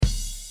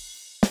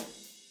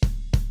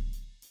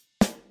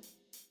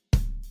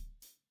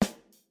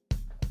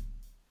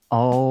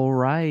All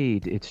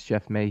right, it's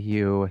Jeff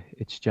Mayhew,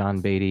 it's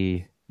John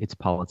Beatty, it's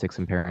Politics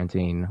and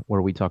Parenting,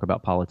 where we talk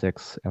about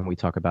politics and we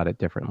talk about it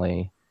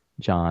differently.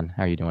 John,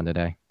 how are you doing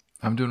today?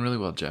 I'm doing really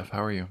well, Jeff.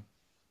 How are you?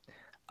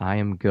 I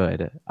am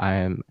good.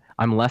 I'm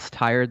less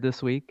tired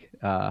this week.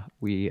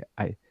 We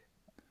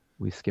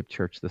skipped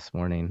church this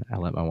morning. I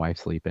let my wife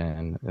sleep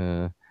in.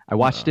 Uh, I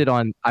watched it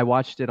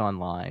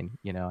online.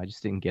 I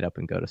just didn't get up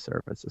and go to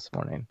service this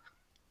morning.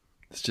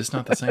 it's just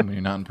not the same when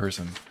you're not in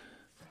person.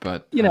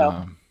 But You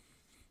know.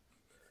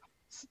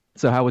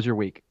 So how was your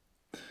week?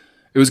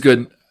 it was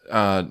good.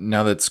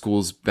 Now that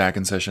school's back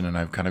in session and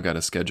I've kind of got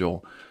a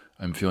schedule,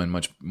 I'm feeling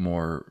much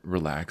more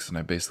relaxed. And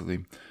I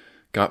basically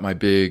got my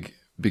big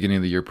beginning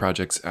of the year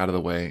projects out of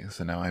the way.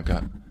 So now I've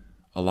got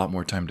a lot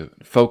more time to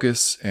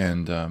focus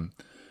and,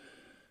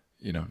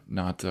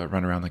 not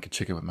run around like a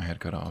chicken with my head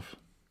cut off.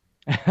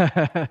 Yeah,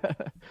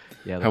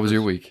 the How was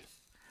your first. week?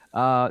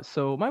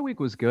 So my week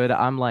was good.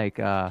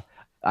 I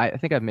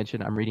think I've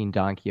mentioned I'm reading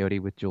Don Quixote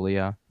with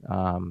Julia.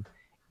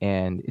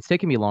 And it's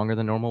taken me longer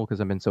than normal because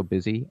I've been so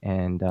busy.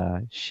 And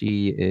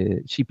she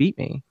beat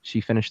me.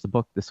 She finished the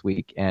book this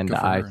week, and Good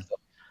for her.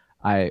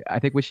 I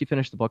think when she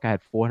finished the book, I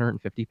had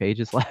 450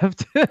 pages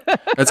left.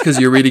 That's because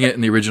you're reading it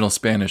in the original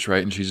Spanish,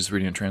 right? And she's just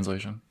reading a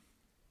translation.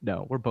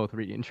 No, we're both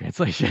reading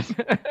translation.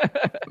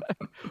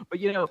 But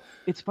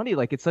it's funny.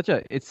 Like it's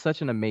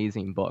such an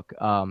amazing book.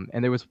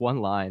 And there was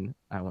one line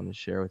I want to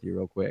share with you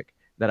real quick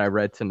that I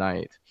read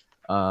tonight.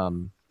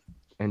 Um,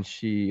 and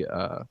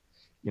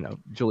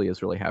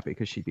Julia's really happy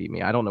because she beat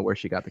me. I don't know where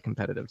she got the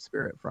competitive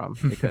spirit from.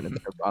 It couldn't have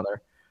been her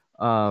brother.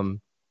 Um,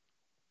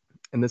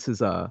 and this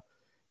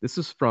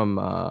is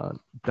from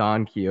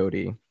Don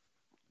Quixote,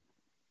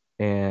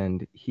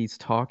 and he's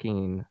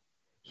talking.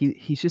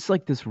 He's just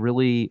like this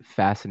really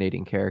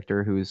fascinating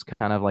character who's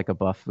kind of like a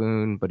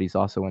buffoon, but he's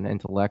also an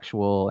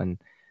intellectual, and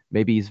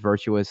maybe he's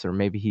virtuous, or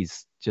maybe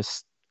he's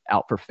just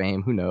out for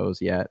fame. Who knows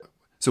yet?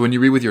 So when you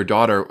read with your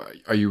daughter,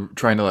 are you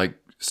trying to like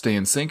stay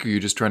in sync, or are you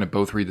just trying to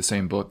both read the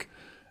same book,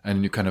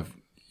 and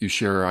you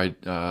share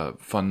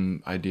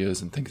fun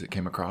ideas and things that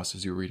came across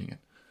as you were reading it?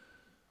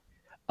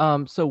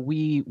 So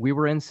we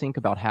were in sync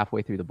about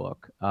halfway through the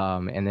book.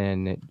 And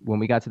then when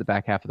we got to the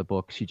back half of the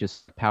book, she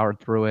just powered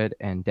through it,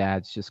 and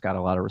Dad's just got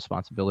a lot of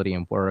responsibility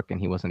and work,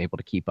 and he wasn't able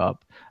to keep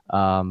up.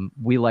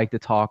 We like to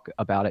talk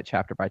about it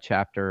chapter by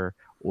chapter,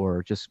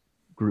 or just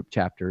group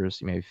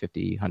chapters, maybe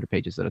 50, 100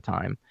 pages at a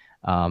time.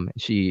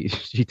 She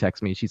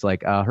texts me. She's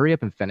like, "Hurry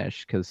up and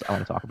finish, because I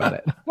want to talk about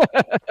it."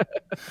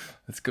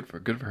 That's good for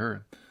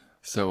her.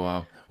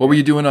 So what were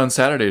you doing on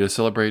Saturday to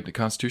celebrate the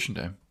Constitution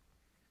Day?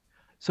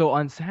 So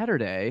on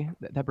Saturday,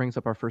 that brings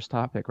up our first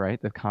topic,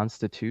 right? The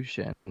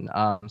Constitution.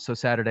 So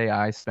Saturday,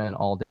 I spent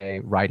all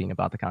day writing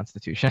about the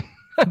Constitution.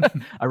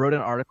 I wrote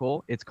an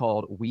article. It's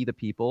called "We the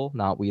People,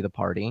 Not We the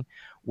Party,"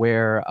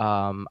 where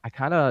I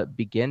kind of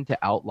begin to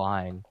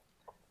outline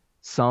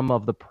some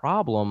of the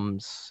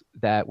problems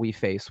that we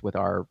face with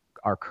our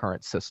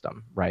current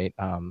system, right?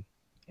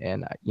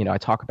 And I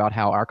talk about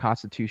how our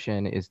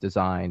Constitution is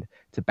designed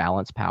to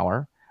balance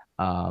power,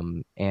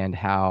 and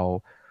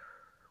how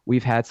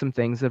we've had some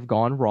things that have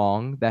gone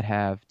wrong that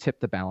have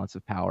tipped the balance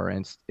of power,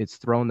 and it's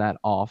thrown that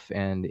off,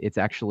 and it's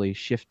actually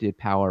shifted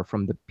power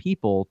from the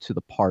people to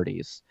the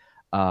parties.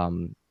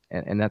 And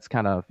that's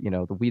kind of,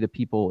 the "We the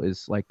People"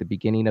 is like the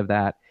beginning of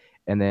that.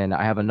 And then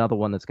I have another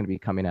one that's going to be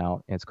coming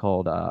out, and it's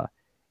called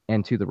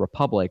 "And to the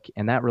Republic,"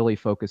 and that really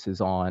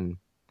focuses on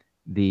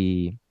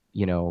the,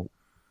 you know,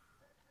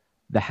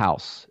 the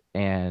House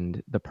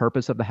and the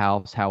purpose of the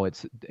House, how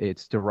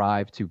it's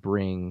derived to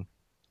bring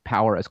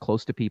power as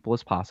close to people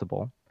as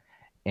possible,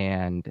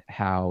 and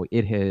how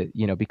it has,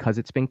 because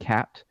it's been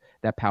capped,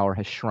 that power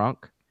has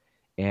shrunk,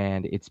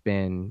 and it's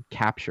been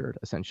captured.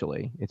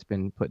 Essentially, it's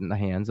been put in the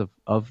hands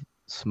of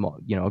small,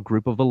 a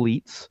group of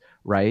elites,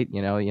 right?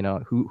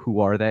 Who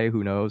are they?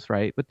 Who knows,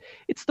 right? But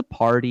it's the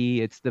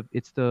party, it's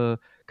the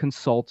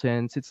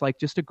consultants. It's like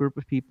just a group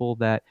of people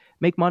that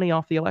make money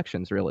off the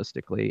elections,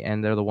 realistically,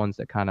 and they're the ones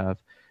that kind of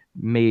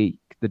make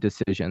the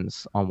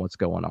decisions on what's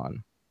going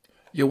on.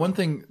 Yeah, one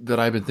thing that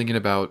I've been thinking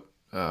about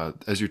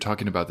as you're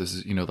talking about this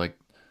is, like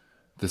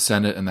the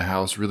Senate and the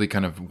House really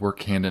kind of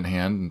work hand in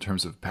hand in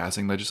terms of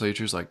passing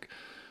legislatures. Like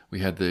we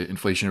had the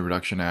Inflation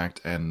Reduction Act,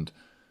 and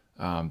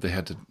they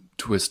had to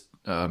twist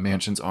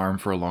Manchin's arm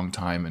for a long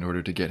time in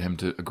order to get him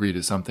to agree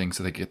to something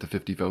so they could get the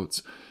 50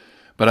 votes.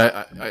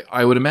 But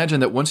I would imagine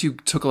that once you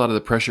took a lot of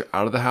the pressure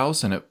out of the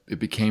House and it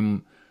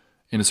became,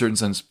 in a certain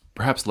sense,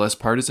 perhaps less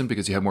partisan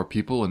because you have more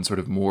people and sort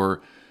of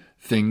more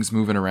things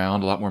moving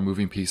around, a lot more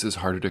moving pieces,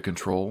 harder to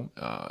control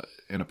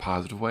in a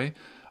positive way.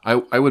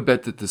 I would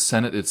bet that the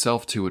Senate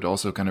itself, too, would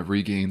also kind of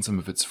regain some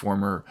of its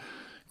former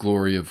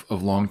glory of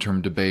long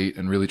term debate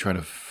and really try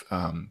to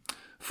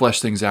flesh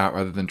things out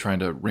rather than trying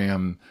to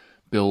ram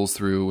bills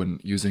through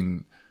and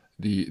using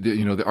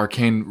the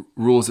arcane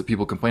rules that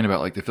people complain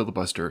about, like the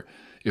filibuster.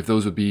 If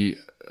those would be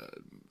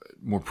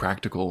more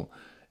practical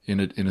in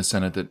a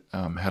Senate that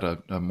had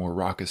a more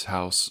raucous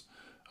House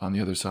on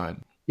the other side.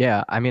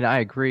 Yeah, I mean, I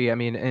agree. I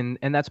mean,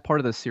 and that's part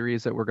of the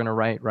series that we're going to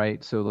write,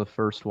 right? So the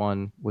first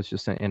one was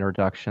just an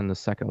introduction. The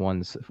second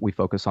one's we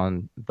focus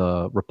on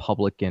the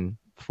Republican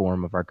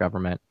form of our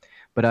government.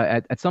 But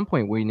at some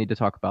point, we need to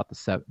talk about the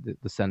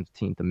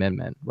 17th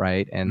Amendment,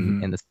 right?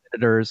 Hmm. And the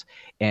senators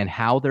and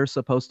how they're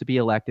supposed to be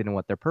elected and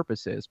what their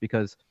purpose is.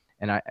 Because,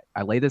 and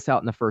I lay this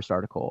out in the first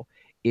article,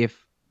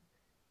 if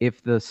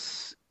if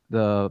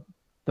the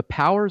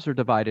powers are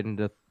divided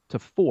into to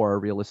four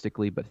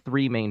realistically, but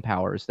three main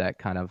powers that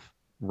kind of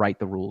write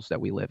the rules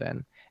that we live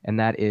in, and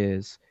that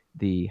is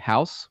the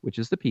House, which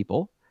is the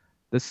people,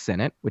 the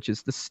Senate, which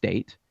is the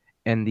state,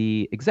 and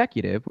the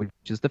executive, which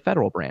is the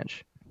federal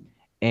branch.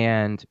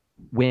 And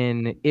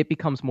when it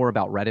becomes more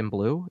about red and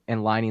blue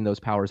and lining those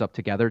powers up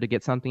together to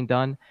get something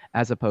done,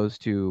 as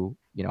opposed to,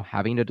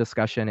 having a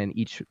discussion and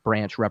each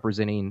branch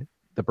representing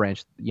the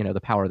branch, the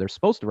power they're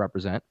supposed to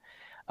represent,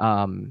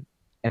 um,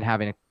 and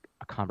having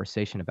a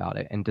conversation about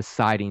it and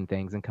deciding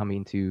things and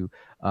coming to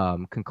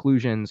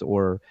conclusions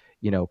or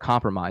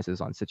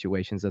compromises on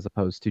situations, as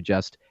opposed to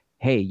just,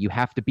 hey, you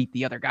have to beat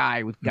the other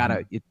guy. We've got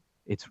Hmm. to.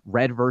 It's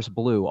red versus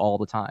blue all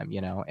the time,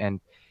 and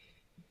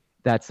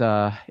that's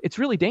it's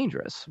really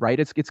dangerous, right?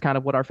 It's kind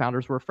of what our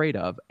founders were afraid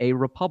of, a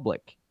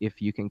republic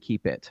if you can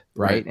keep it,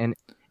 Right. right?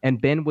 And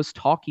Ben was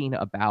talking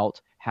about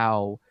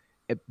how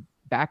it,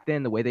 back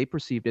then the way they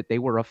perceived it, they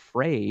were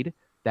afraid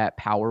that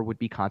power would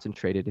be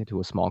concentrated into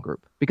a small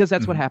group because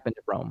that's what Hmm. happened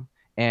in Rome.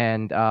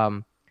 And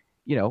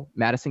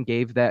Madison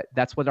gave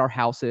that's what our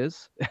house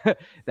is.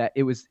 That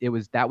it was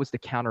that was the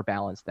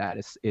counterbalance, that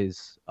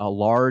is a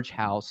large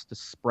house to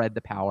spread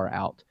the power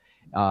out.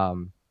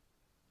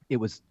 It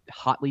was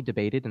hotly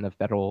debated in the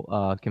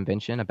federal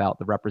convention about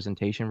the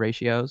representation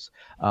ratios.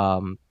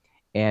 Um,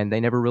 and they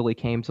never really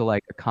came to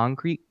like a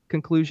concrete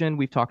conclusion.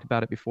 We've talked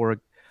about it before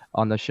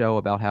on the show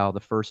about how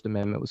the First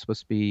Amendment was supposed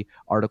to be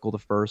Article the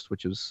First,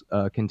 which was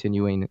a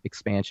continuing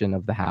expansion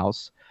of the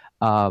House.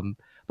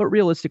 But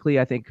realistically,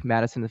 I think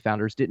Madison and the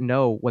founders didn't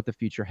know what the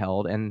future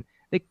held, and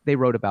they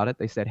wrote about it.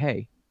 They said,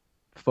 "Hey,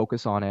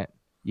 focus on it.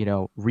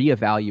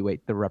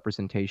 Reevaluate the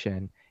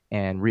representation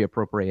and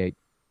reappropriate.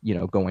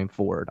 Going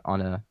forward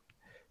on a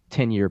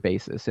 10-year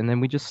basis." And then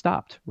we just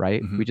stopped,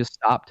 right? Hmm. We just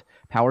stopped.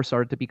 Power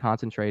started to be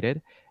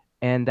concentrated,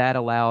 and that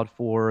allowed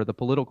for the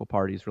political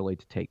parties really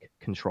to take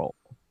control.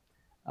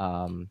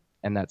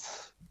 And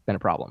that's been a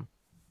problem.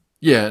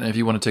 Yeah, and if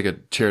you want to take a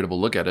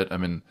charitable look at it, I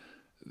mean,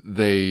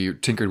 they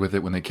tinkered with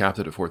it when they capped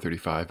it at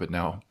 435, but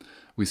now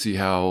we see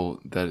how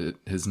that it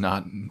has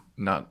not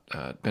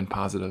been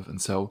positive,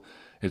 and so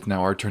it's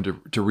now our turn to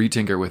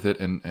retinker with it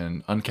and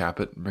uncap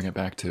it and bring it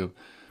back to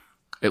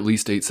at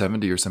least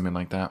 870 or something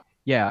like that.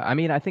 Yeah, I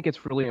mean, I think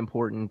it's really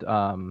important,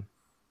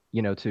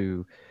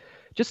 to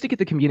just to get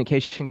the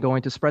communication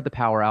going, to spread the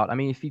power out. I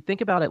mean, if you think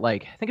about it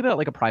like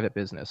a private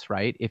business,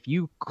 right? If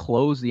you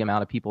close the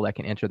amount of people that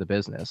can enter the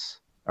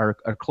business, or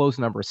close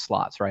the number of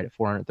slots, right, at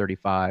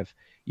 435,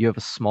 you have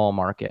a small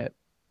market.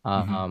 Hmm.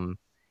 Um,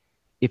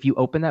 if you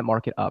open that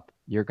market up,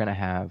 you're going to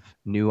have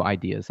new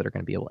ideas that are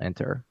going to be able to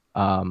enter.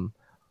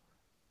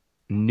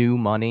 New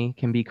money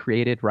can be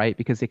created, right?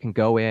 Because they can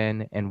go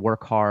in and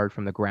work hard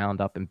from the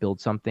ground up and build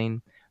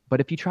something.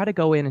 But if you try to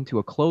go in into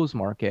a closed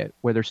market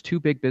where there's two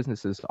big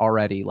businesses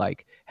already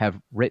like have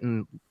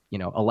written,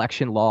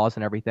 election laws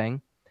and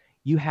everything,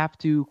 you have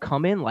to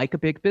come in like a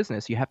big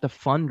business. You have to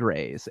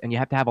fundraise and you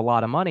have to have a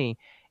lot of money.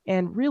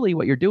 And really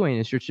what you're doing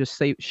is you're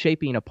just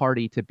shaping a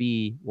party to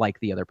be like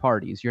the other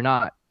parties. You're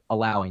not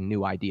allowing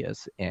new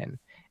ideas in.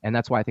 And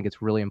that's why I think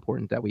it's really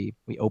important that we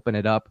open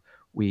it up.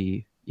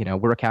 We're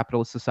a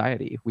capitalist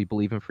society. We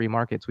believe in free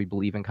markets. We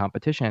believe in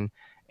competition.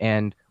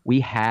 And we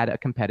had a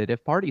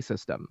competitive party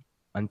system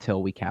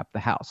until we capped the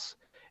House.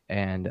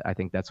 And I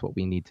think that's what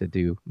we need to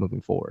do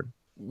moving forward.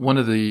 One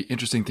of the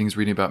interesting things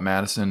reading about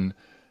Madison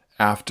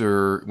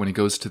after when he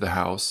goes to the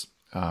House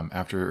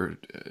after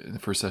the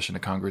first session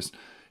of Congress,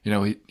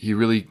 he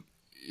really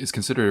is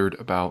considered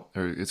about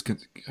or is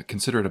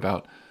considerate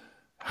about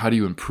how do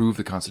you improve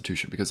the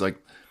Constitution, because like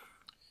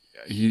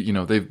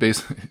they've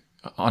basically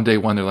on day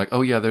one they're like,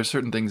 oh yeah, there's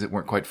certain things that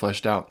weren't quite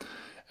fleshed out,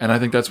 and I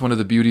think that's one of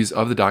the beauties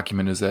of the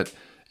document is that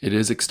it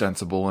is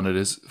extensible and it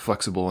is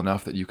flexible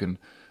enough that you can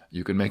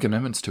make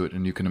amendments to it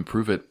and you can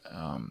improve it,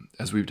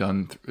 as we've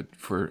done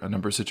for a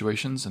number of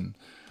situations, and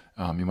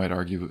you might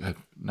argue have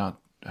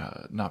not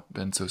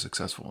been so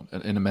successful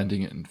in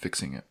amending it and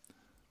fixing it.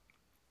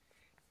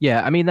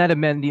 Yeah, I mean that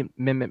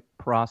amendment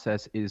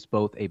process is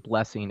both a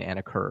blessing and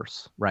a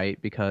curse,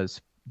 right?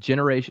 Because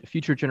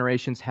future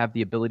generations have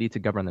the ability to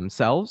govern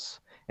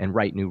themselves and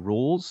write new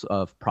rules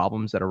of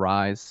problems that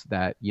arise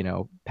that,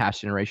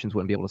 past generations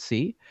wouldn't be able to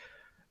see.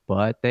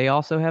 But they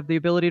also have the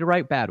ability to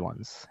write bad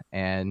ones.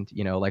 And,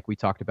 like we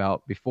talked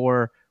about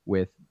before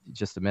with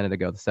just a minute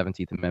ago, the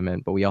 17th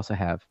Amendment, but we also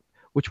have,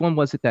 which one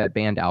was it that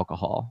banned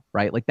alcohol,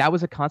 right? Like that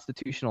was a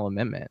constitutional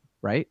amendment,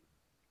 right?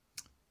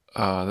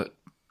 That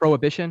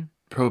Prohibition.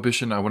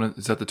 prohibition, I want to,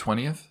 is that the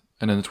 20th,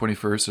 and then the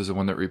 21st is the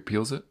one that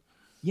repeals it.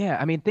 Yeah,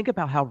 I mean, think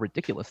about how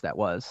ridiculous that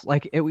was.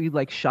 Like, we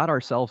like shot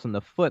ourselves in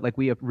the foot. Like,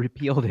 we have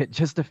repealed it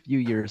just a few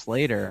years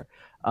later.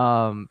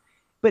 Um,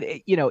 but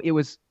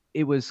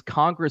it was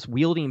Congress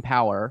wielding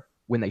power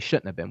when they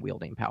shouldn't have been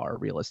wielding power.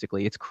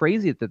 Realistically, it's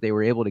crazy that they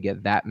were able to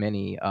get that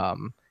many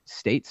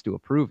states to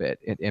approve it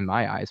in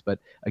my eyes. But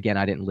again,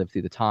 I didn't live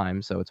through the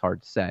time, so it's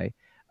hard to say.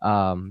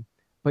 Um,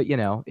 but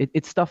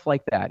it's stuff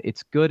like that.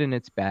 It's good and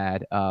it's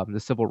bad. The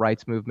civil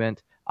rights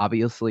movement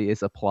obviously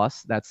is a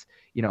plus. That's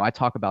I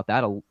talk about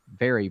that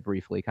very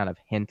briefly, kind of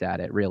hint at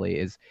it. Really,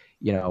 is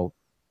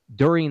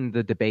during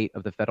the debate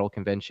of the federal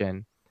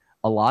convention,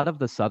 a lot of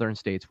the southern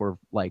states were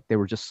like they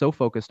were just so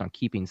focused on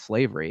keeping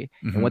slavery.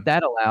 And what Hmm.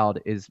 that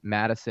allowed is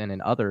Madison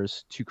and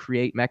others to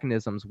create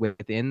mechanisms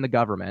within the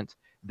government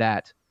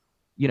that,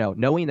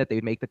 knowing that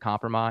they'd make the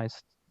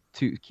compromise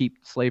to keep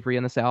slavery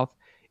in the South,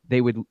 they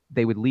would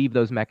leave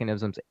those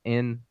mechanisms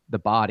in the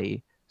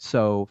body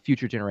so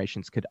future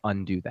generations could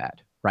undo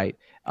that, right?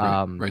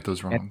 Right. Um, Right.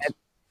 Those and, wrongs. and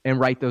and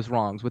right those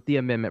wrongs with the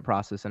amendment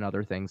process and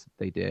other things that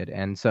they did.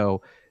 And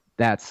so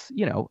that's,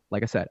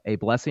 like I said, a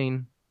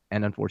blessing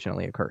and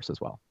unfortunately a curse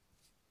as well.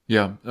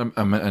 Yeah.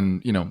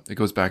 And it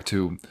goes back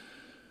to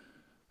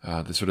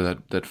the sort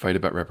of that fight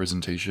about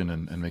representation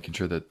and making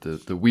sure that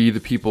the we the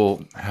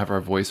people have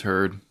our voice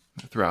heard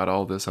throughout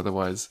all this.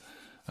 Otherwise,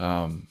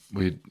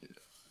 we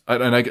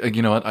and I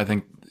you know what I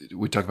think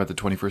we talk about the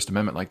 21st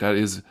Amendment, like that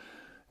is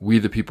we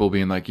the people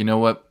being like, you know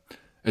what,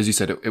 as you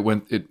said,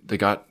 they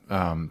got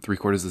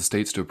 3/4 of the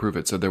states to approve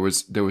it. So there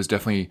was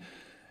definitely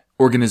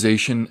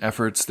organization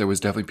efforts. There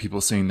was definitely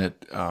people saying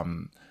that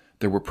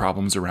there were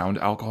problems around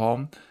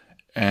alcohol,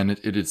 and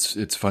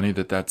it's funny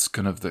that that's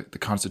kind of the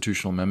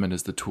constitutional amendment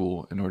is the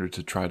tool in order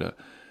to try to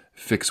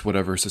fix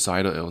whatever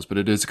societal ills. But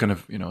it is kind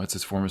of it's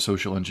this form of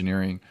social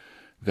engineering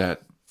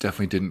that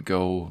definitely didn't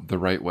go the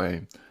right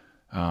way,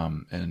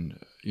 and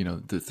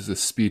the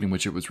speed in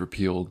which it was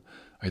repealed,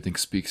 I think,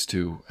 speaks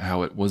to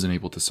how it wasn't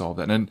able to solve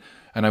that. And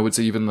I would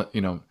say even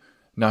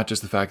not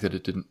just the fact that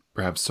it didn't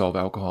perhaps solve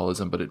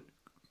alcoholism, but it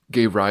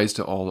gave rise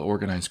to all the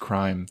organized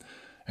crime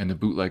and the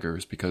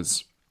bootleggers,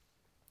 because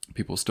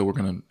people still were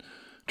going to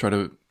try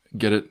to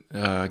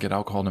get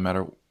alcohol no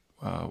matter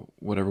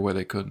whatever way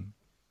they could.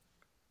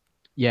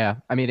 Yeah,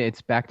 I mean,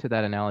 it's back to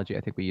that analogy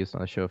I think we used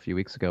on the show a few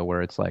weeks ago,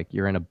 where it's like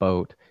you're in a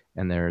boat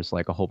and there's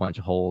like a whole bunch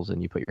of holes,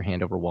 and you put your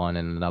hand over one,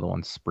 and another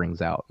one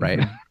springs out,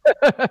 right?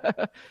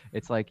 Hmm.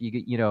 It's like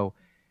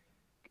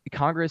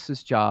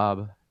Congress's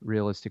job,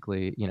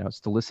 realistically, is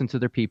to listen to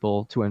their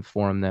people, to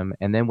inform them,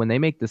 and then when they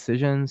make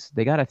decisions,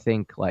 they got to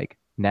think like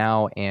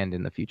now and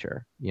in the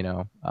future.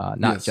 Not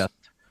Yes. just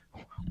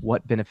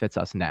what benefits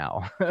us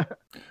now.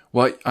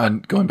 Well,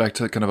 going back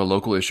to kind of a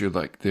local issue,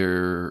 like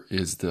there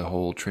is the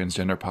whole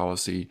transgender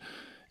policy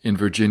in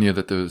Virginia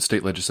that the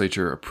state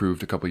legislature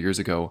approved a couple years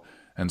ago.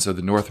 And so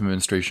the Northam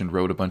administration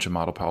wrote a bunch of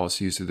model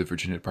policies through the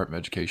Virginia Department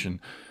of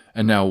Education.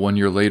 And now, 1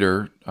 year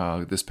later,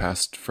 this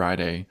past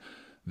Friday,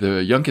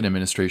 the Youngkin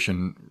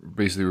administration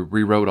basically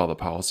rewrote all the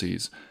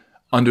policies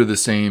under the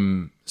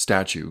same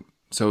statute.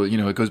 So,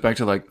 it goes back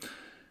to like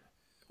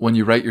when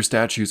you write your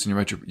statutes and you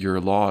write your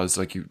laws,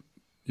 like you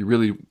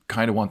really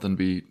kind of want them to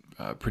be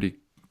pretty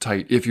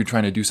tight if you're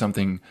trying to do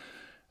something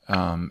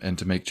and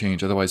to make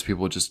change. Otherwise,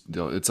 people just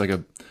it's like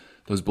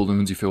those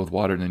balloons you fill with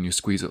water and then you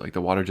squeeze it. Like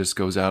the water just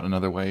goes out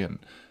another way, and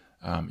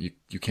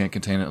you can't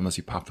contain it unless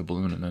you pop the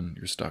balloon, and then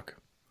you're stuck.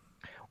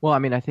 Well, I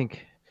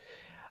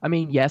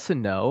mean, yes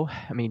and no.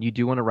 I mean, you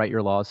do want to write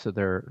your laws so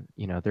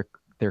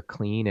they're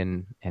clean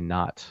and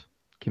not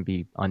can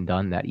be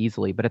undone that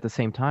easily. But at the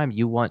same time,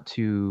 you want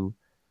to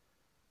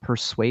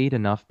persuade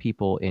enough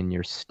people in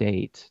your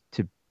state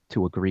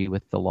to agree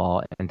with the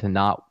law and to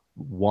not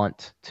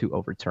want to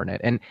overturn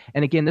it. And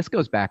again, this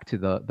goes back to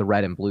the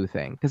red and blue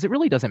thing, because it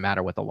really doesn't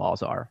matter what the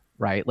laws are,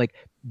 right? Like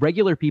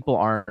regular people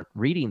aren't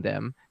reading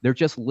them. They're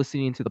just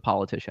listening to the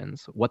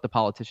politicians, what the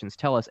politicians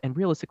tell us, and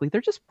realistically, they're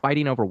just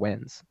fighting over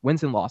wins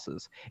and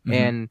losses. Hmm.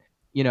 And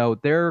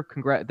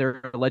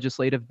their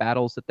legislative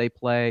battles that they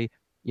play,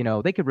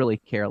 they could really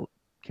care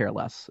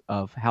less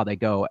of how they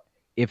go.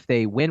 If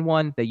they win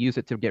one, they use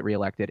it to get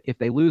reelected. If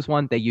they lose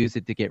one, they use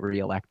it to get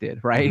reelected,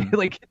 right? Hmm.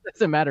 Like it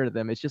doesn't matter to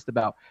them. It's just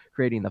about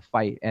creating the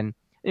fight. And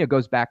it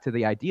goes back to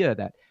the idea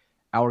that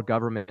our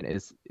government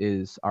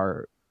is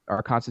our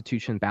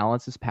constitution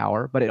balances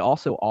power, but it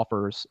also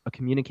offers a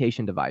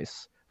communication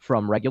device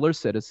from regular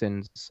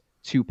citizens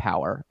to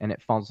power, and it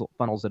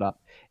funnels it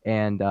up.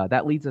 And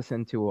that leads us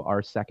into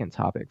our second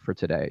topic for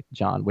today,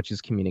 John, which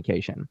is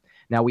communication.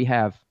 Now we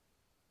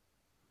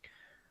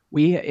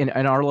in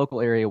our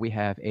local area we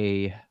have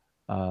a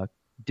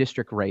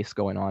district race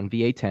going on,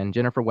 VA10,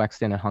 Jennifer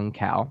Wexton and Hung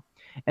Cao.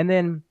 And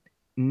then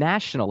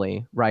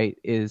nationally, right,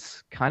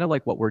 is kind of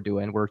like what we're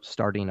doing. We're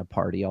starting a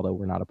party, although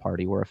we're not a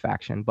party, we're a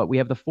faction. But we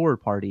have the Forward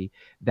Party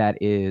that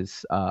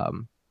is,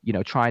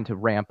 trying to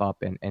ramp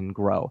up and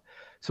grow.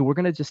 So we're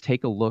going to just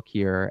take a look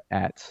here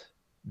at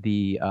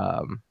the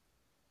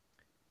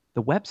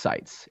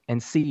websites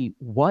and see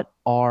what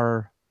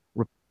are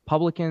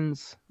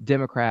Republicans,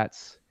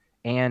 Democrats,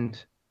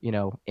 and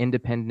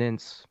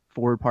independents,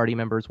 Forward Party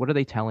members, what are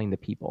they telling the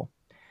people?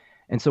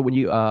 And so when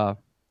you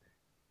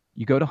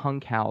go to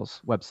Hung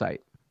Cao's website,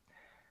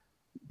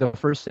 the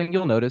first thing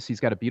you'll notice, he's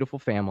got a beautiful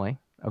family.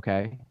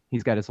 Okay.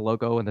 He's got his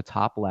logo in the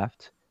top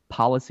left,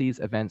 policies,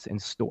 events,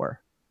 and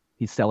store.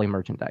 He's selling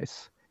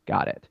merchandise.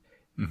 Got it.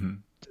 Mm-hmm.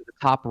 To the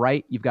top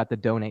right, you've got the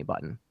donate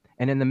button.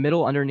 And in the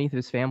middle, underneath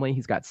his family,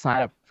 he's got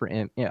sign up for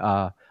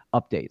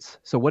updates.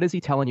 So what is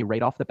he telling you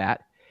right off the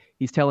bat?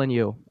 He's telling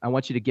you, I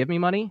want you to give me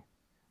money.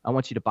 I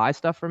want you to buy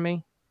stuff from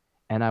me.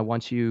 And I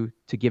want you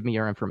to give me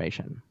your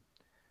information.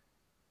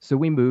 So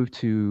we move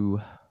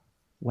to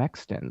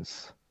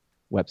Wexton's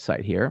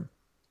website here.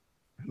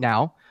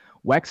 Now,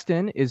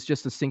 Wexton is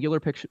just a singular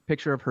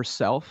picture of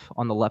herself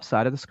on the left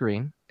side of the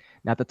screen.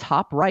 Now, at the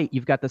top right,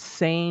 you've got the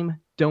same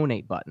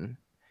donate button.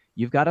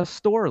 You've got a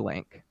store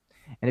link.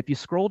 And if you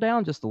scroll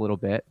down just a little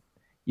bit,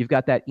 you've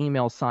got that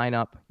email sign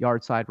up,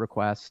 yard side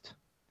request,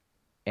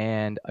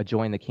 and a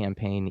join the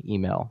campaign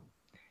email.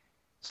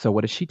 So,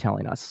 what is she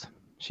telling us?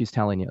 She's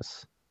telling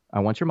us, I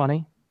want your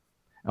money,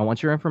 I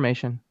want your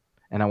information,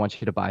 and I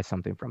want you to buy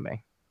something from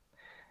me.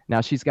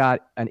 Now, she's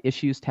got an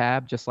issues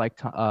tab just like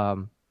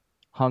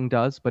Hung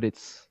does, but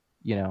it's,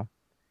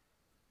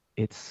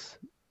 it's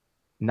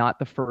not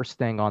the first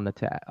thing on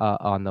the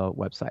on the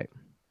website.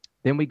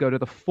 Then we go to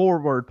the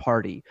forward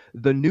party,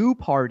 the new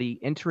party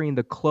entering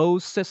the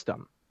closed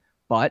system,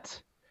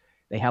 but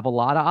they have a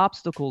lot of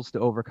obstacles to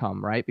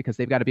overcome, right? Because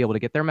they've got to be able to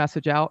get their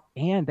message out,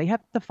 and they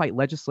have to fight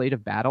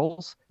legislative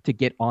battles to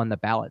get on the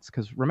ballots.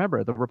 Because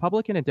remember, the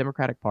Republican and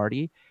Democratic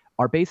Party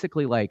are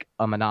basically like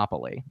a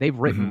monopoly. They've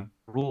written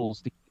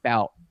rules to keep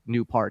out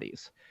new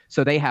parties.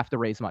 So they have to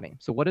raise money.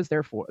 So what does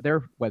their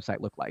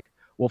website look like?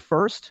 Well,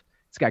 first,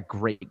 it's got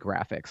great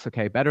graphics,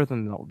 okay? Better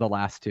than the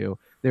last two.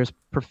 There's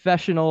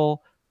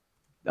professional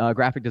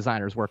graphic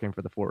designers working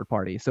for the forward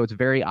party. So it's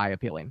very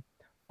eye-appealing.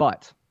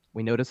 But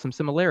we notice some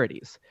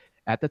similarities.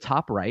 At the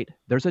top right,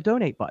 there's a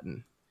donate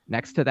button.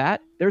 Next to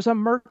that, there's a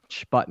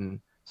merch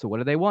button. So what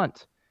do they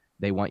want?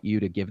 They want you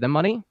to give them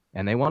money,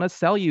 and they want to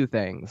sell you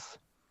things.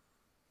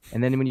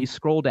 And then when you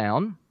scroll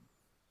down,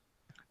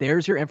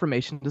 there's your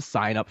information to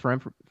sign up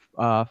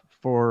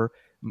for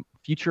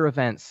future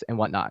events and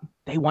whatnot.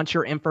 They want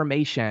your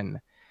information.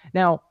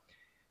 Now,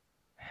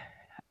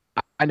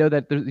 I know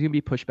that there's going to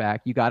be pushback.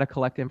 You got to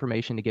collect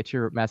information to get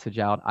your message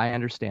out. I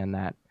understand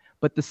that.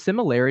 But the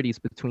similarities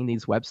between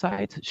these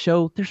websites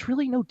show there's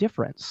really no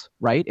difference,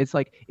 right? It's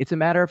like, it's a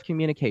matter of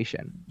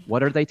communication.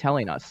 What are they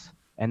telling us?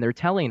 And they're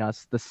telling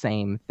us the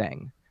same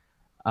thing.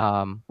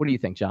 What do you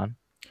think, John?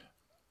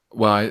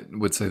 Well, I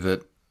would say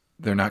that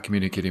they're not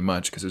communicating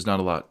much because there's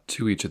not a lot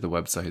to each of the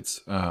websites.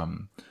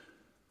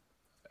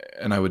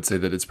 And I would say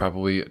that it's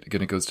probably,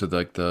 again, it goes to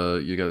like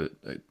you got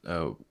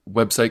a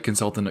website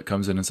consultant that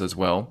comes in and says,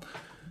 well,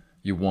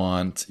 you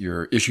want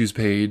your issues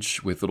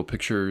page with little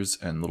pictures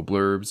and little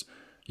blurbs.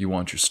 You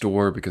want your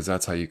store because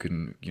that's how you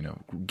can,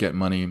 get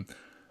money.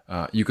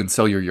 You can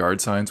sell your yard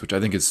signs, which I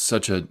think is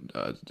such a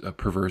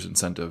perverse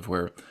incentive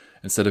where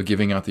instead of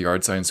giving out the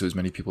yard signs to as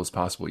many people as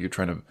possible, you're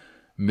trying to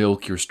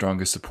milk your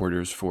strongest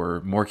supporters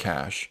for more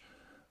cash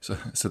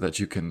so that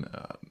you can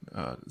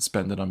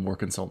spend it on more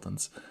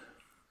consultants.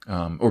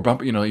 Or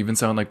bumper, even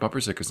sound like bumper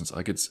stickers and stuff.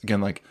 Like it's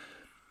again, like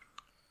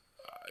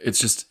it's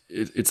just,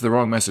 it's the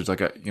wrong message.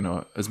 Like,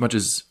 as much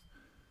as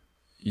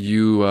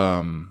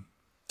you,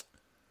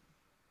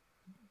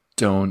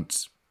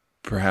 don't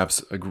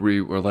perhaps agree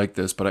or like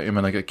this, but I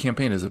mean, like a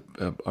campaign is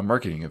a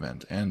marketing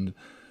event. And,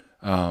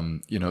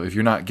 if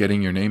you're not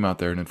getting your name out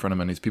there and in front of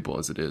many people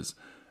as it is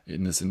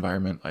in this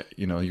environment,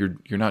 you're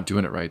not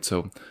doing it right.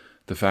 So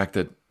the fact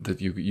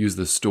that you use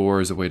the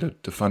store as a way to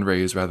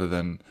fundraise rather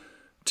than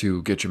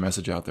to get your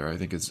message out there, I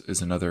think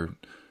is another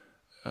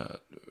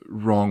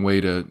wrong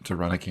way to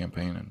run a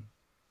campaign.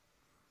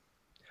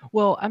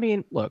 Well, I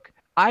mean, look,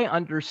 I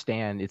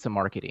understand it's a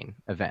marketing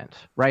event,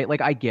 right? Like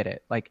I get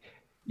it. Like,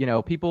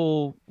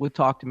 people would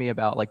talk to me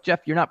about like,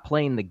 Jeff, you're not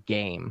playing the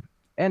game.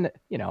 And,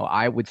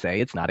 I would say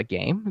it's not a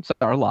game. It's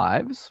our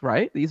lives,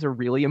 right? These are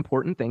really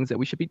important things that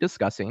we should be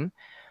discussing.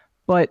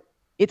 But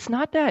it's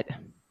not that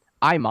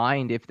I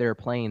mind if they're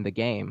playing the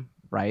game,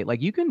 right?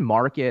 Like you can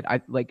market.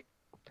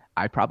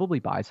 I'd probably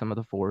buy some of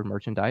the forward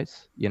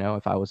merchandise,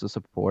 if I was a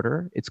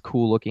supporter. It's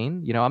cool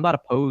looking. I'm not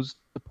opposed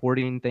to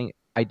supporting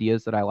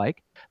ideas that I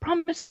like.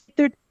 Problem is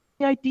they're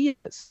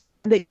ideas.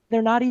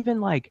 They're not even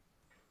like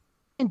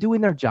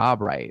doing their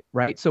job right,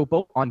 right? So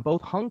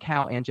both Hung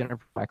Kao and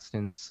Jennifer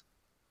Wexton's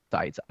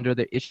sites under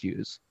the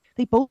issues,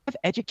 they both have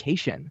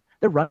education.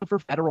 They're running for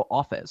federal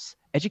office.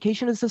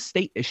 Education is a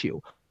state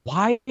issue.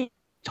 Why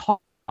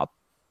talk up?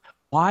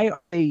 Why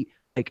are they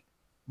like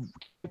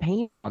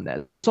campaigning on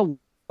this? So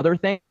other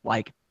thing,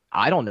 like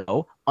I don't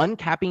know,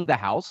 uncapping the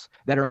House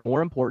that are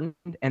more important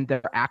and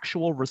their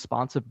actual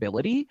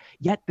responsibility,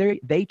 yet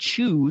they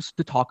choose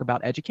to talk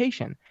about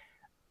education.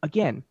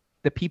 Again,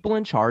 the people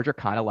in charge are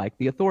kind of like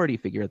the authority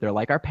figure. They're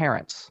like our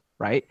parents,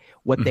 right?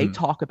 What they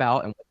talk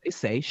about and what they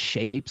say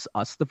shapes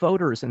us, the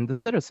voters and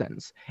the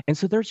citizens. And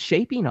so they're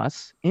shaping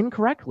us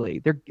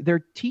incorrectly.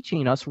 They're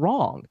teaching us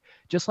wrong.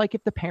 Just like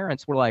if the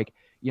parents were like,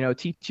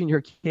 teaching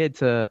your kid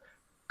to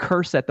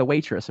curse at the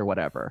waitress or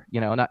whatever,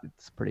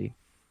 it's pretty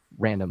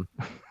random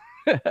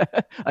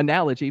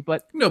analogy,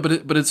 but No, but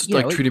it's you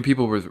like know, treating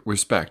people with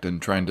respect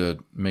and trying to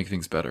make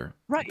things better.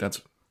 Like right,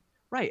 that's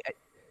right.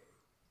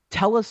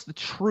 Tell us the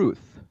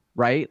truth,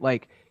 right?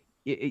 Like,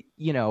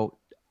 you know,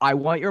 I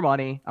want your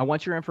money, I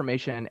want your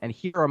information, and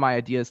here are my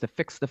ideas to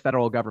fix the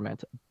federal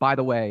government. By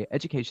the way,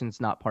 education's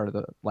not part of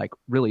the, like,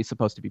 really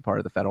supposed to be part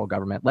of the federal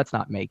government. Let's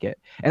not make it.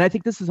 And I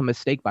think this is a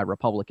mistake by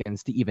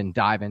Republicans to even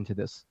dive into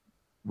this,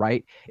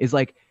 right? Is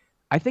like,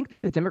 I think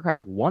the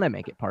Democrats want to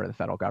make it part of the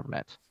federal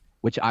government,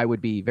 which I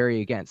would be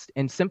very against.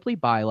 And simply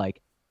by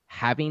like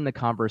having the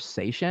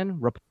conversation,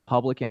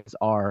 Republicans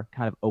are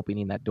kind of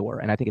opening that door.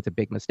 And I think it's a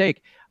big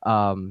mistake.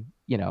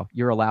 You know,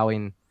 you're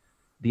allowing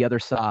the other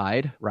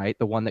side, right?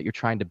 The one that you're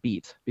trying to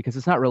beat, because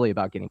it's not really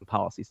about getting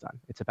policies done.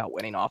 It's about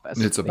winning office.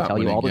 it's They about tell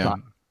you winning. all the Yeah.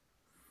 time.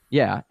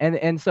 Yeah.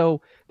 And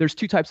so there's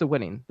two types of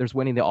winning. There's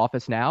winning the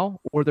office now,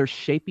 or there's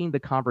shaping the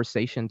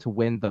conversation to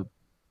win the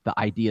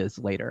ideas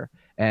later.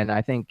 And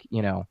I think,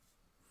 you know,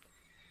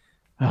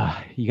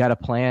 you got to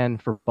plan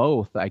for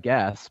both, I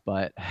guess,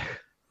 but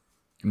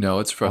No,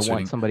 it's I want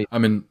frustrating. somebody. I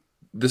mean,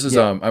 this is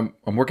Yeah.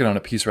 I'm working on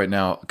a piece right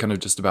now, kind of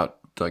just about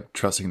like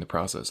trusting the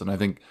process, and I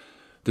think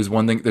there's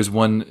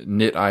one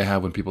nit I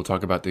have when people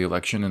talk about the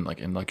election and like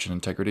election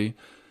integrity,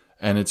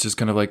 and it's just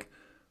kind of like,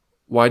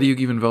 why do you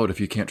even vote if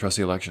you can't trust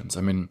the elections?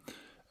 I mean,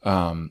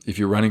 if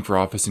you're running for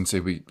office and say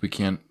we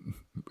can't,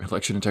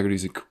 election integrity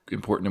is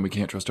important and we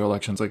can't trust our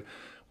elections, like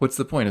what's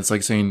the point? It's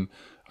like saying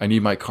I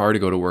need my car to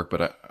go to work,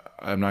 but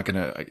I'm not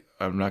gonna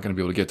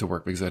be able to get to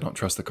work because I don't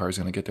trust the car is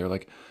gonna get there.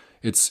 Like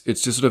it's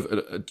just sort of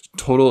a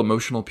total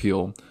emotional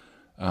appeal,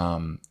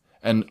 and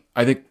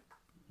I think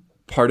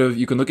part of,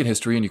 you can look at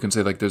history and you can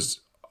say like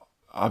there's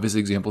obviously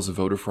examples of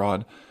voter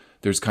fraud.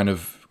 There's kind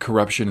of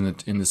corruption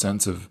in the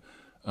sense of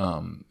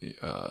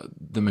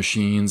the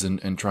machines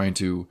and trying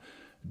to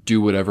do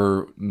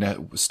whatever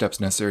steps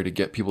necessary to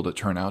get people to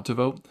turn out to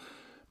vote.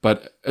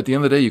 But at the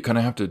end of the day, you kind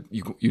of have to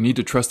you need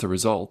to trust the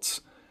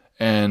results.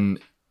 And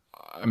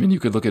I mean, you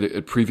could look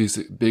at previous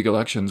big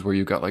elections where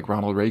you got like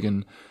Ronald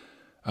Reagan.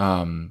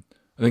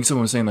 I think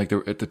someone was saying like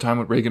at the time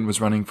when Reagan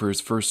was running for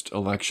his first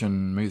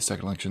election, maybe the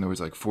second election, there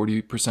was like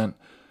 40%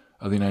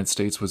 of the United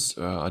States was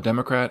a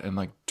Democrat and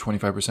like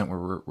 25%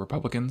 were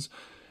Republicans.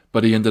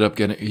 But he ended up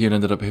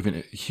having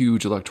a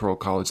huge electoral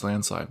college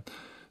landslide.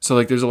 So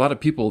like there's a lot of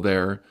people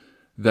there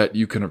that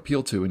you can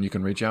appeal to and you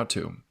can reach out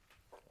to.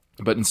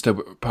 But instead,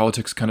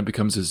 politics kind of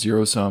becomes a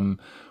zero sum,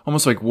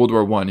 almost like World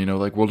War One. You know,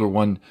 like World War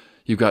One,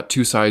 you've got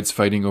two sides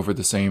fighting over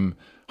the same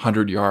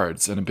 100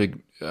 yards and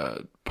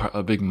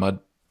a big mud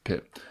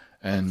pit,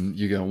 and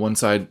you know one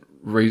side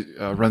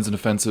runs an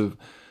offensive,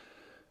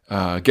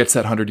 gets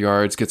that 100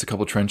 yards, gets a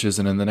couple trenches,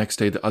 and then the next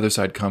day the other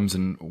side comes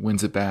and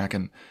wins it back,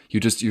 and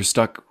you're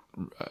stuck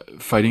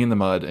fighting in the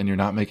mud, and you're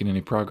not making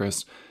any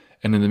progress.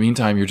 And in the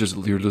meantime, you're just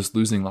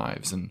losing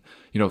lives. And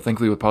you know,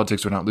 thankfully with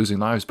politics, we're not losing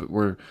lives, but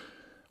we're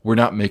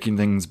not making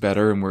things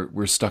better, and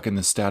we're stuck in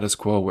the status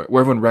quo where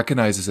everyone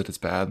recognizes that it's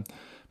bad,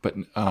 but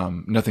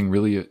nothing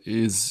really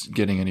is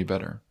getting any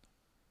better.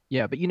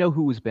 Yeah, but you know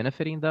who was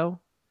benefiting though?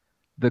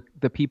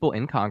 The people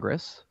in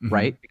Congress, Mm-hmm.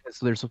 right? Because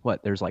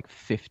there's like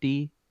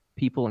 50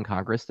 people in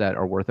Congress that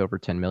are worth over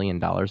 $10 million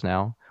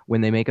now.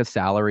 When they make a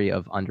salary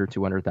of under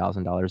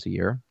 $200,000 a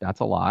year, that's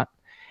a lot.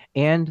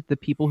 And the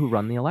people who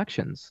run the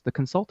elections, the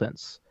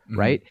consultants, Mm-hmm.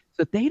 right?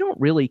 So they don't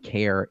really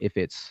care if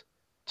it's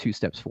two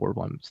steps forward,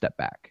 one step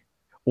back,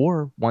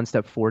 or one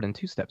step forward and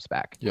two steps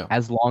back, Yeah,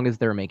 as long as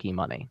they're making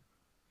money,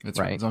 that's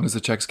right. As right? long as the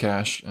check's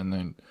cash, and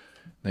then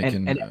they And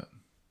can. and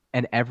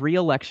and every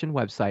election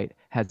website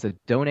has a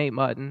donate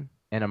button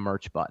and a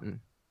merch button.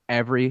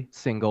 Every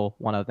single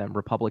one of them,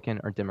 Republican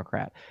or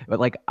Democrat. But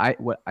like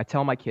what I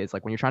tell my kids,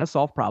 like when you're trying to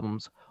solve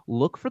problems,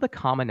 look for the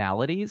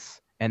commonalities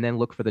and then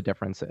look for the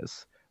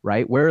differences,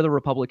 right? Where are the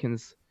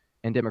Republicans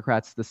and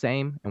Democrats the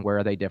same and where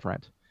are they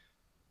different?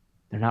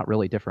 They're not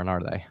really different,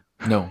 are they?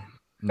 No,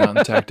 not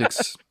in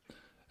tactics.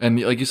 And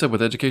like you said,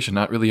 with education,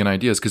 not really in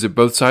ideas, because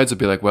both sides would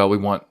be like, well, we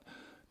want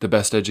the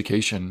best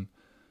education.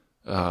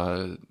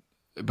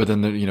 But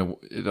then,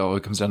 it all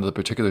comes down to the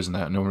particulars in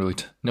that.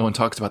 No one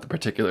talks about the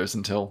particulars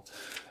until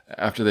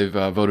after they've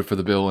voted for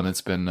the bill and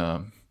it's been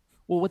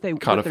Well,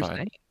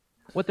 codified.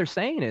 what they're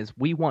saying is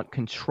we want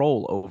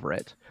control over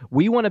it.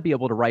 We want to be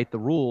able to write the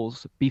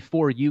rules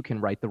before you can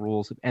write the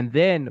rules, and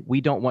then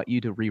we don't want you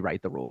to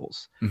rewrite the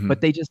rules. Hmm.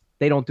 But they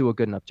don't do a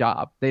good enough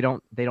job. They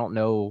don't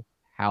know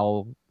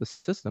how the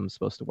system's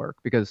supposed to work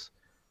because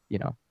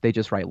they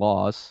just write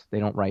laws. They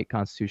don't write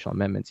constitutional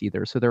amendments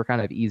either. So they're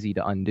kind of easy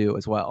to undo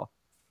as well.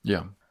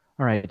 Yeah,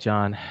 All right,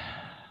 John,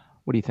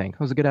 what do you think? It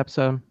was a good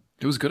episode.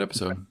 it was a good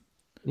episode.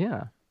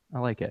 Yeah, I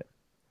like it.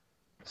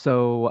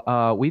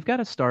 So we've got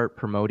to start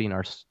promoting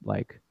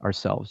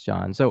ourselves,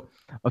 John. So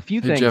a few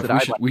Hey things Jeff, that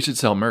I'd like. we should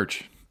sell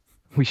merch.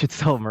 We should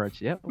sell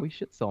merch. Yeah, we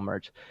should sell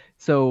merch.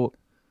 So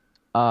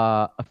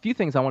a few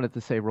things I wanted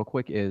to say real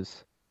quick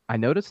is I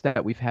noticed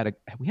that we have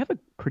a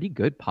pretty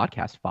good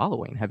podcast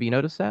following. Have you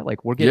noticed that? Like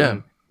Yeah,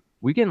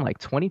 we're getting like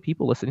 20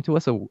 people listening to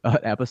us a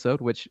episode,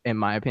 which in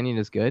my opinion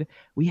is good.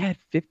 We had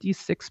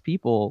 56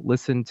 people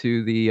listen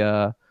to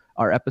the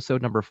our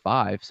episode number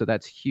 5. So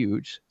that's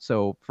huge.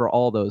 So for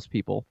all those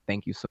people,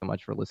 thank you so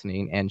much for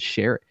listening and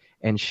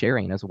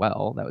sharing as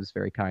well. That was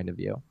very kind of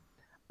you.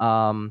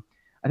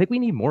 I think we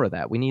need more of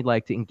that. We need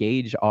like to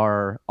engage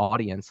our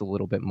audience a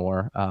little bit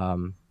more.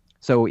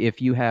 So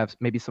if you have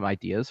maybe some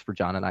ideas for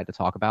John and I to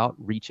talk about,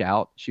 reach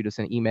out, shoot us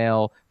an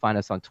email, find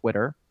us on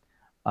Twitter.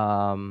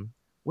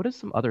 What are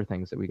some other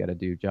things that we got to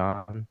do,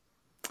 John?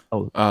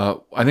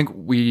 I think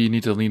we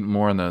need to lean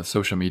more on the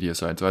social media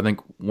side. So I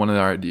think one of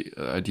our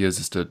ideas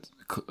is to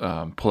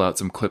pull out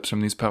some clips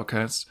from these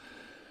podcasts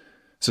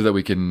so that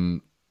we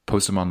can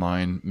post them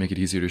online, make it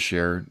easier to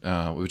share,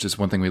 which is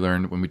one thing we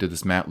learned when we did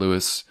this Matt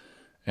Lewis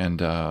and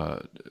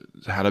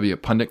how to be a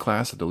pundit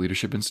class at the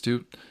Leadership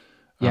Institute.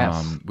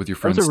 Yes. With your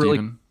friend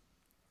Steven.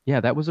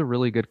 Yeah, that was a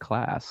really good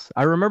class.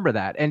 I remember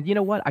that. And you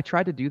know what? I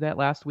tried to do that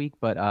last week,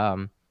 but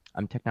I'm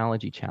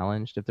technology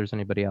challenged. If there's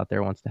anybody out there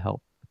who wants to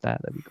help with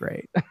that, that'd be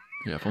great.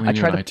 Yeah, if only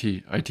you knew an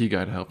IT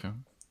guy to help you.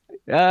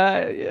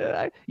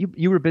 Yeah,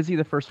 you were busy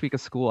the first week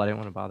of school. I didn't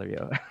want to bother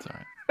you.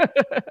 Sorry.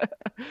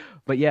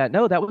 But yeah,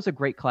 no, that was a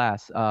great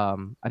class. I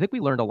think we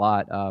learned a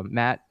lot.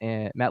 Matt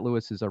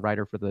Lewis is a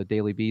writer for the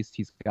Daily Beast.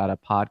 He's got a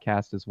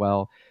podcast as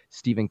well.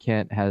 Stephen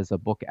Kent has a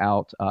book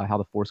out, How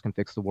the Force Can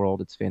Fix the World.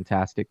 It's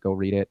fantastic. Go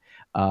read it.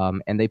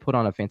 And they put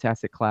on a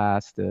fantastic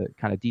class to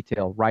kind of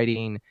detail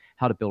writing,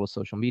 how to build a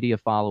social media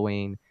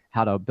following,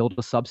 how to build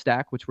a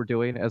Substack, which we're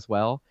doing as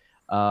well.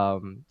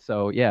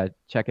 So yeah,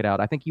 check it out.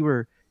 I think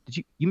you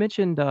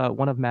mentioned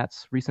one of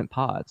Matt's recent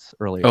pods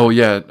earlier. Oh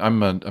yeah,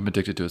 I'm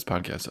addicted to his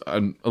podcast.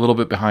 I'm a little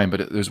bit behind,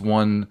 but there's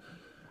one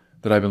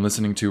that I've been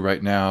listening to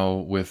right now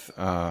with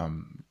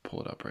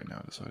pull it up right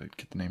now so I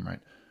get the name right,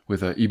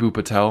 with Ibu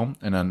Patel,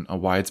 and on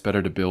why it's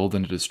better to build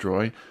than to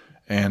destroy.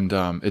 And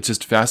it's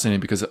just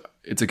fascinating because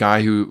it's a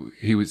guy who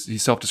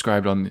he's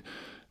self-described on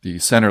the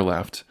center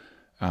left,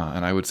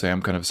 and I would say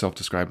I'm kind of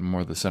self-described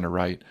more the center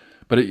right.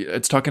 But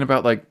it's talking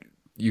about like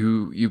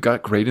you've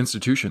got great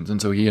institutions,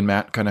 and so he and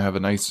Matt kind of have a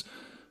nice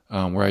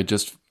where I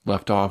just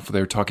left off.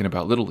 They're talking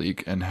about Little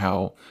League and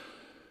how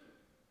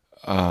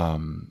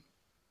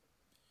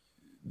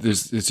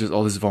it's just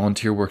all this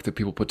volunteer work that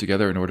people put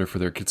together in order for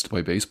their kids to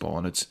play baseball,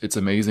 and it's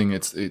amazing.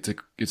 It's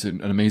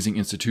an amazing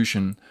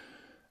institution,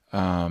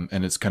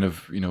 and it's kind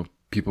of,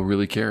 people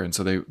really care, and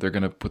so they're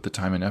going to put the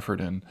time and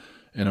effort in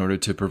order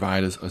to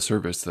provide a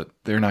service that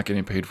they're not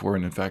getting paid for,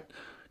 and in fact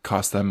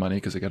cost them money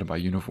because they got to buy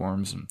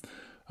uniforms and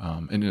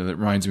that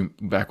reminds me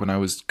back when I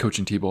was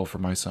coaching t-ball for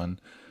my son.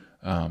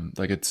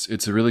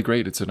 It's a really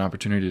great. It's an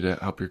opportunity to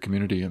help your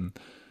community and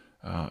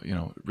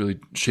really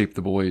shape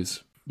the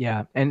boys.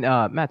 Yeah, and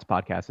Matt's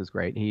podcast is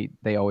great. He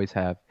always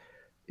has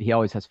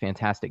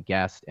fantastic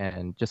guests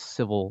and just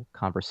civil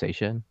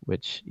conversation,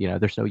 which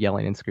there's no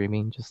yelling and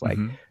screaming, just like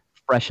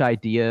fresh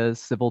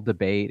ideas, civil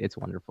debate. It's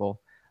wonderful.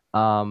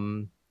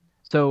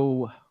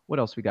 So what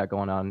else we got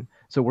going on?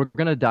 So we're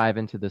gonna dive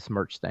into this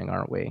merch thing,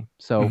 aren't we?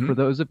 So for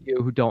those of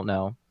you who don't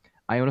know,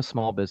 I own a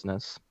small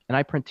business and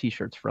I print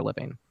T-shirts for a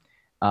living.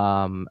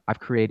 I've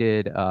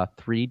created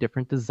 3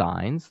 different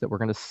designs that we're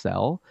going to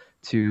sell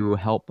to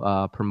help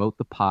promote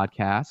the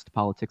podcast,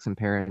 Politics and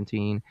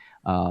Parenting.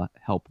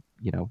 Help,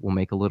 we'll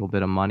make a little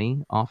bit of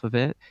money off of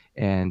it.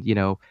 And,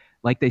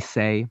 like they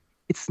say,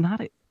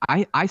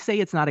 I say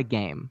it's not a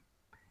game.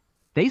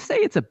 They say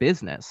it's a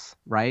business,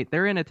 right?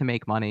 They're in it to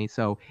make money.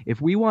 So if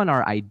we want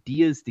our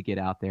ideas to get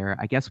out there,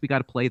 I guess we got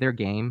to play their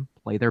game,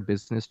 play their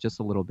business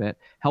just a little bit.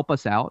 Help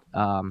us out.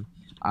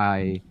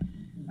 I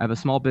have a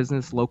small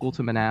business local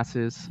to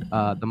Manassas.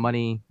 The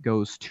money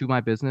goes to my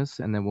business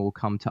and then will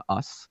come to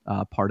us.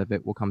 Part of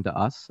it will come to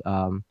us.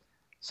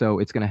 So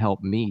it's going to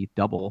help me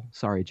double.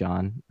 Sorry,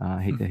 John.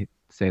 I hate to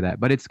say that,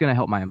 but it's going to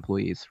help my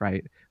employees,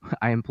 right?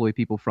 I employ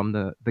people from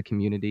the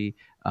community.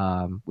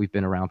 We've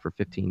been around for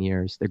 15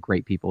 years. They're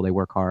great people. They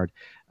work hard.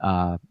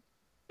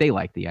 They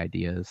like the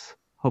ideas.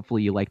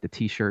 Hopefully you like the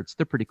T-shirts.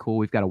 They're pretty cool.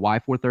 We've got a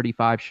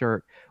Y435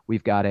 shirt.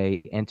 We've got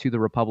a And to the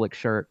Republic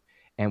shirt.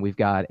 And we've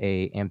got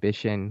a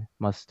Ambition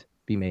Must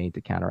Be Made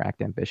to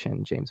Counteract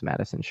Ambition James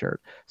Madison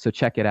shirt. So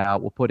check it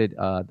out. We'll put it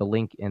the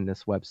link in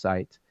this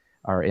website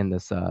or in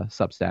this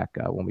Substack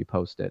when we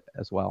post it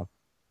as well.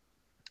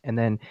 And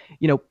then,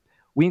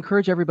 we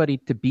encourage everybody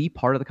to be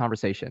part of the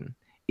conversation.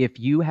 If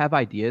you have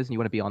ideas and you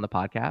want to be on the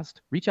podcast,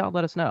 reach out and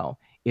let us know.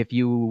 If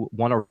you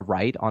want to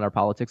write on our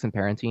Politics and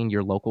Parenting,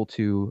 you're local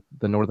to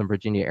the Northern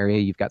Virginia area,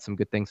 you've got some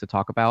good things to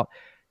talk about,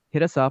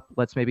 hit us up.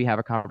 Let's maybe have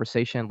a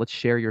conversation. Let's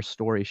share your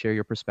story, share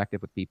your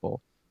perspective with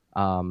people.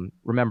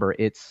 Remember,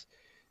 it's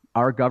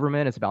our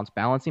government. It's about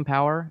balancing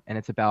power, and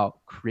it's about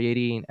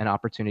creating an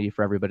opportunity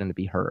for everybody to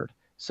be heard.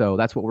 So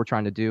that's what we're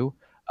trying to do.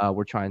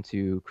 We're trying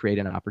to create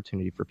an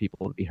opportunity for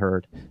people to be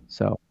heard.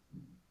 So,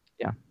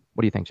 yeah.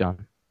 What do you think,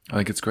 John? I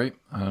think it's great.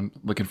 I'm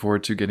looking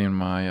forward to getting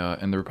my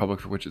 "And the Republic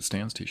for Which It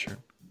Stands" T-shirt.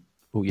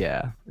 Oh,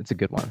 yeah. It's a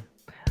good one.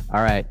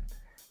 All right.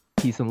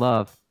 Peace and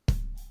love.